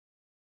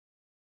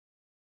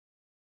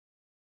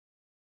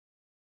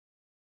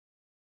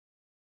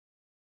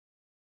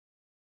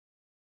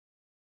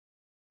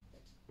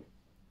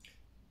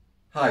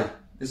Hi,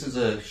 this is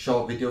a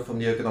short video from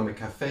the Ergonomic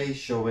Cafe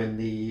showing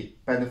the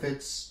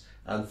benefits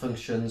and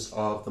functions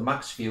of the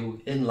Max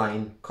View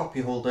inline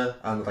copy holder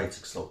and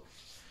writing slope.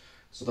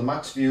 So the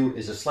Max View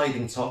is a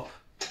sliding top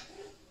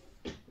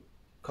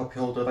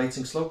copy holder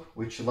writing slope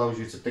which allows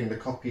you to bring the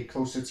copy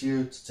closer to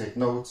you to take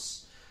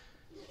notes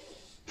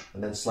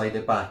and then slide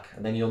it back,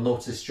 and then you'll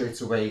notice straight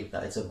away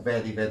that it's a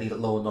very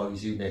low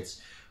noise unit.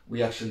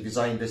 We actually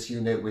designed this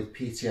unit with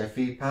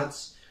PTFE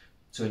pads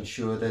to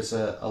ensure there's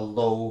a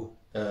low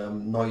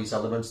noise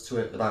elements to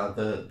it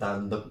rather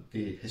than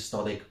the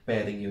historic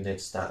bearing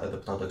units that other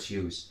products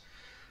use.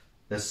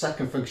 The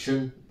second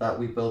function that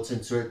we built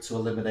into it to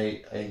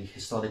eliminate a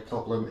historic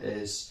problem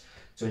is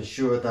to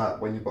ensure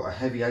that when you put a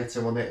heavy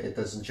item on it, it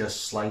doesn't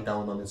just slide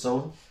down on its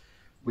own.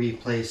 We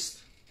placed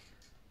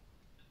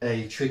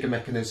a trigger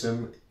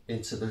mechanism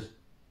into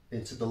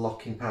the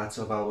locking part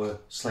of our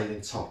sliding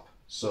top.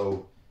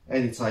 So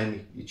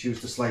anytime you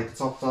choose to slide the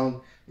top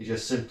down, you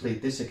just simply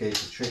disengage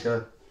the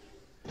trigger,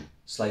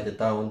 slide it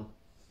down,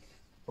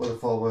 pull it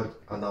forward,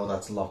 and now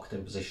that's locked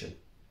in position.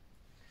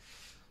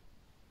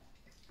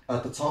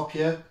 At the top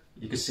here,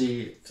 you can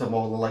see from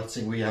all the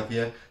lighting we have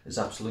here, there's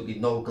absolutely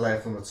no glare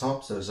from the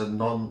top, so there's a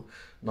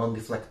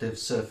non-deflective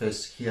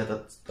surface here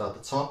at the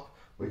top,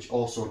 which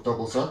also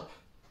doubles up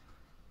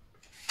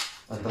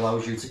and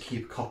allows you to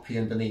keep copy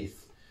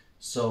underneath.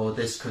 So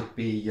this could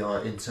be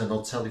your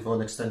internal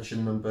telephone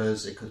extension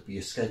numbers, it could be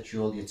your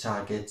schedule, your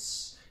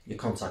targets, your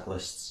contact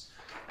lists,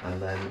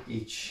 and then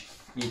each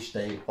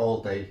day,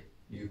 all day,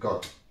 you've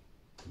got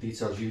the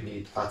details you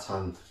need at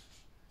hand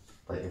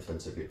right in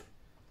front of you.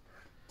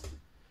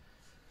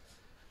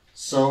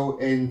 So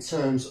in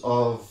terms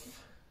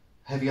of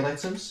heavier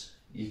items,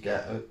 you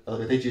get a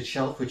rigid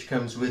shelf which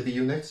comes with the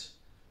unit.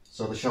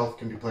 So the shelf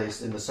can be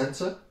placed in the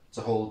centre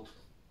to hold,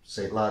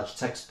 say, large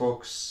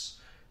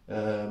textbooks,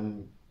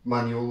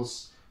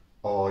 manuals,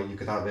 or you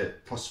could have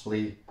it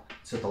possibly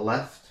to the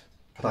left,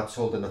 perhaps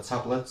holding a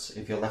tablet.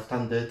 If you're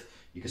left-handed,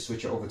 you can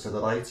switch it over to the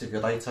right if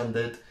you're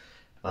right-handed,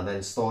 and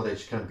then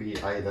storage can be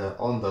either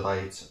on the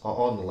right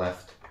or on the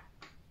left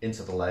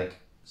into the leg,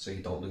 so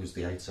you don't lose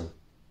the item.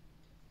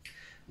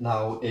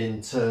 Now,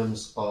 in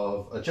terms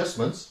of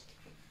adjustments,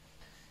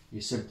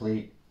 you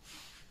simply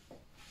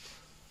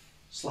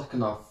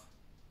slacken off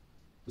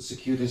the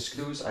securing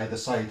screws either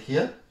side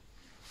here.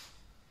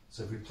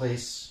 So if we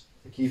place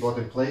the keyboard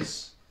in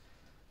place,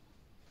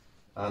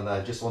 and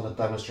I just want to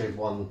demonstrate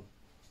one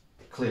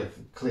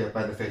clear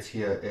benefit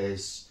here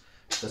is,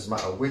 doesn't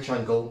matter which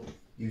angle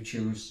you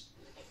choose,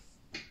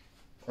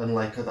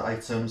 unlike other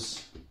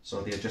items,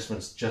 so the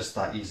adjustment's just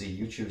that easy.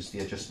 You choose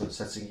the adjustment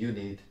setting you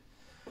need,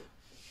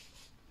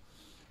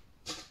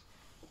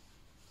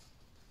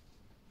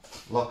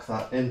 lock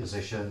that in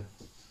position,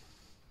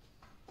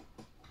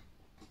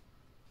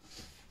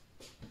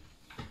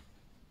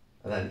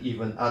 and then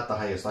even at the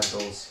highest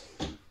angles,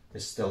 it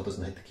still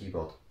doesn't hit the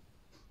keyboard.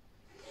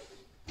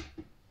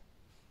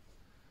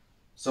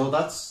 So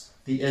that's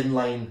the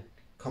inline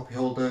copy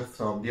holder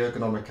from the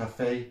Ergonomic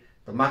Cafe,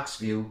 the Max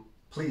View.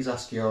 Please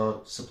ask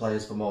your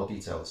suppliers for more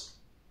details.